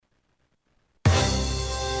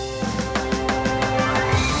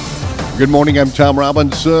Good morning, I'm Tom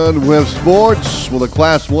Robinson with sports. Well, the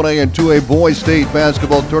Class 1A and 2A boys state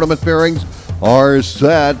basketball tournament pairings are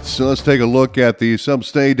set. So let's take a look at the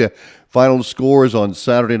sub-state final scores on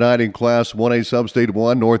Saturday night in Class 1A. Sub-State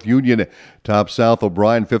 1, North Union tops South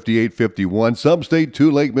O'Brien 58-51. Sub-State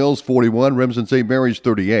 2, Lake Mills 41, Remsen St. Mary's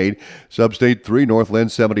 38. Sub-State 3,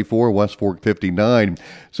 Northland 74, West Fork 59.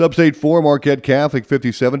 Sub-State 4, Marquette Catholic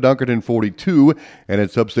 57, Dunkerton 42. And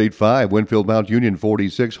at Sub-State 5, Winfield Mount Union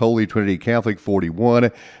 46, Holy Trinity Catholic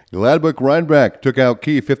 41. Gladbrook Rhinebeck took out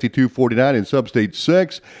Key 52-49 in Sub-State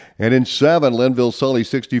 6. And in 7, Linville Sully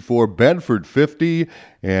 64, Bedford 50.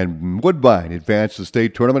 And Woodbine advanced the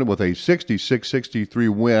state tournament with a 66-63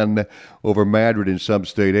 win over Madrid in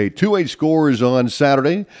Sub-State 8. 2A scores on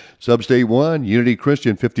Saturday. Sub-State 1, Unity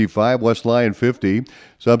Christian 55, West Lyon 50.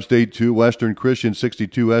 Sub-State 2, Western Christian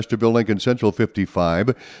 62, Esterville Lincoln Central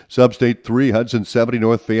 55. Sub-State 3, Hudson 70,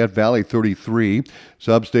 North Fayette Valley 33.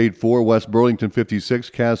 Sub-State 4, West Burlington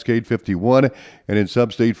 56, Cascade 51. And in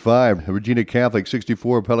Sub-State 5, Regina Catholic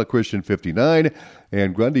 64, Pella Christian 59.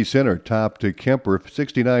 And Grundy Center topped to Kemper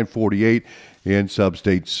 69-48 in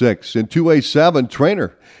Sub-State 6. In 2A 7,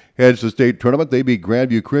 Trainer heads to the state tournament. They beat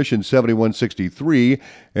Grandview Christian 71-63,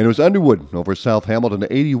 and it was Underwood over South Hamilton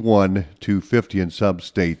 81-50 in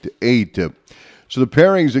Sub-State 8. So the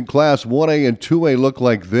pairings in Class 1A and 2A look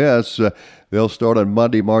like this. They'll start on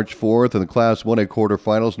Monday, March 4th. In the Class 1A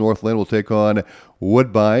quarterfinals, Northland will take on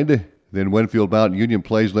Woodbine. Then Winfield Mountain Union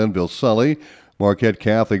plays Linville Sully. Marquette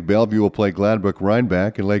Catholic Bellevue will play Gladbrook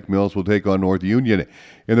Rhinebeck, and Lake Mills will take on North Union.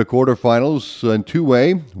 In the quarterfinals, in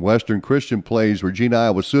 2A, Western Christian plays Regina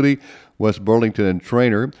Iowa City, West Burlington, and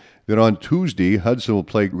Trainer. Then on Tuesday, Hudson will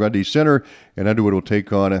play Grundy Center, and Underwood will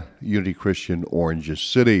take on Unity Christian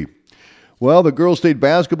Orange City. Well, the girls' state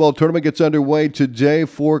basketball tournament gets underway today.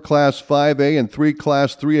 4 Class 5A and 3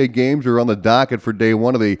 Class 3A games are on the docket for day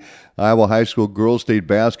 1 of the Iowa High School girls' state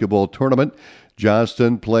basketball tournament.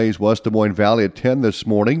 Johnston plays West Des Moines Valley at 10 this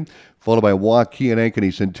morning, followed by Waukee and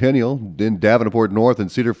Ankeny Centennial. Then Davenport North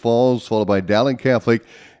and Cedar Falls, followed by Dowling Catholic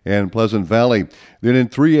and Pleasant Valley. Then in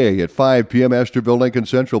 3A at 5 p.m., Esterville Lincoln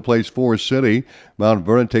Central plays Forest City. Mount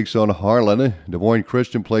Vernon takes on Harlan. Des Moines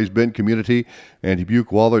Christian plays Bent Community. And Dubuque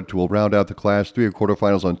Wahlert will round out the Class 3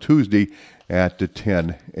 quarterfinals on Tuesday at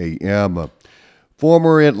 10 a.m.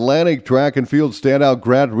 Former Atlantic track and field standout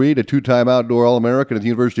Grant Reed, a 2-time outdoor All-American at the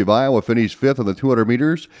University of Iowa, finished 5th in the 200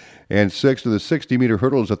 meters and 6th in the 60-meter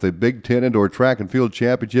hurdles at the Big Ten Indoor Track and Field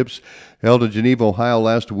Championships held in Geneva, Ohio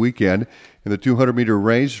last weekend. In the 200-meter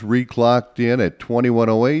race, Reed clocked in at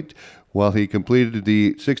 21:08, while he completed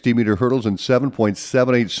the 60-meter hurdles in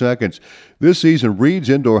 7.78 seconds. This season, Reed's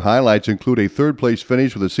indoor highlights include a third-place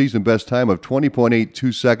finish with a season-best time of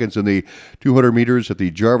 20.82 seconds in the 200 meters at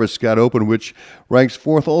the Jarvis Scott Open, which ranks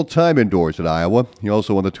 4th all-time indoors at Iowa. He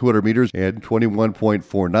also won the 200 meters at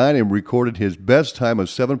 21.49 and recorded his best time of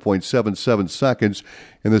 7.77 seconds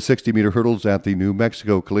in the 60-meter hurdles at the New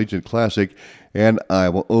Mexico Collegiate Classic and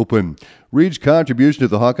Iowa Open. Reed's contribution to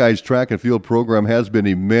the Hawkeyes track and field program has been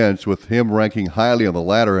immense, with him ranking highly on the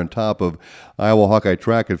ladder on top of Iowa Hawkeye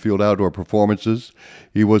track and field outdoor performances.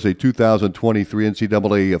 He was a 2023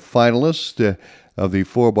 NCAA finalist of the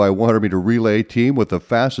 4x100-meter relay team with the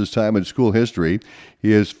fastest time in school history.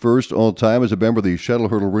 He is first all-time as a member of the shuttle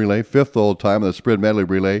hurdle relay, 5th all-time in the sprint medley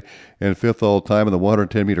relay, and 5th all-time in the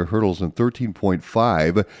 110-meter hurdles in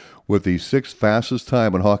 13.5, with the 6th fastest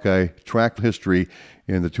time in Hawkeye track history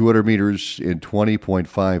in the 200 meters in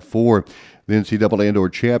 20.54. The NCAA Indoor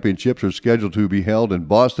Championships are scheduled to be held in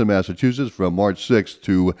Boston, Massachusetts from March 6th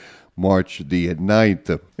to March the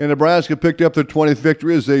 9th. And Nebraska picked up their 20th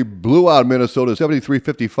victory as they blew out Minnesota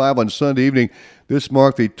 73-55 on Sunday evening. This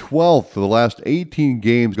marked the 12th of the last 18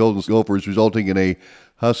 games Golden Gophers, resulting in a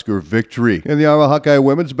Husker victory. And the Iowa Hawkeye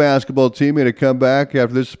women's basketball team made a comeback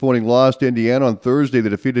after the disappointing loss to Indiana on Thursday. They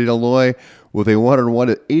defeated Illinois with a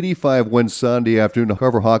 101-85 win Sunday afternoon to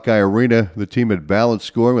Carver Hawkeye Arena. The team had balanced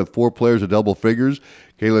scoring with 4 players at double figures.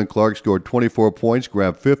 Kaylin Clark scored 24 points,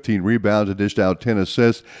 grabbed 15 rebounds, and dished out 10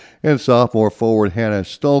 assists. And sophomore forward Hannah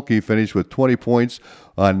Stolke finished with 20 points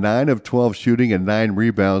on 9 of 12 shooting and 9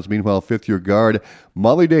 rebounds. Meanwhile, fifth-year guard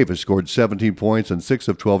Molly Davis scored 17 points on 6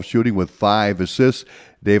 of 12 shooting with 5 assists.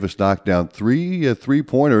 Davis knocked down 3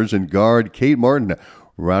 three-pointers, and guard Kate Martin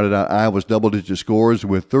rounded out Iowa's double-digit scores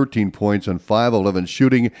with 13 points on 5-11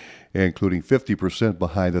 shooting, including 50%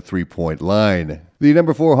 behind the three-point line. The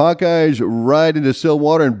number 4 Hawkeyes ride into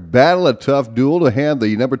Stillwater and battle a tough duel to hand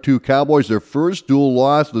the number 2 Cowboys their first dual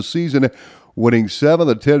loss of the season, winning 7 of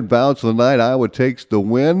the 10 bouts of the night. Iowa takes the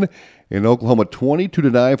win, In Oklahoma,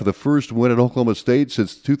 22-9 for the first win at Oklahoma State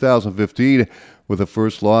since 2015. With the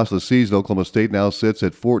first loss of the season, Oklahoma State now sits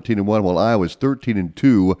at 14-1, while Iowa's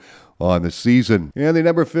 13-2 on the season. And the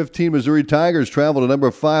number 15 Missouri Tigers traveled to number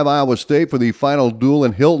 5 Iowa State for the final duel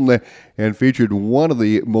in Hilton and featured one of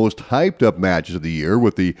the most hyped-up matches of the year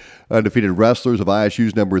with the undefeated wrestlers of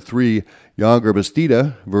ISU's number 3 Younger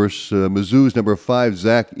Bastida versus Mizzou's number 5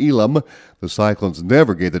 Zach Elam. The Cyclones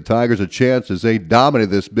never gave the Tigers a chance as they dominated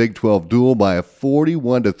this Big 12 duel by a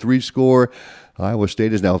 41-3 score. Iowa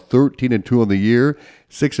State is now 13-2 on the year,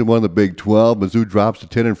 6-1 in the Big 12. Mizzou drops to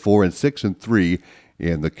 10-4 and 6-3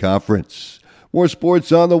 in the conference. More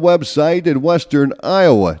sports on the website at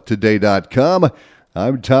westerniowatoday.com.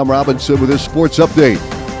 I'm Tom Robinson with this sports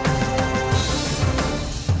update.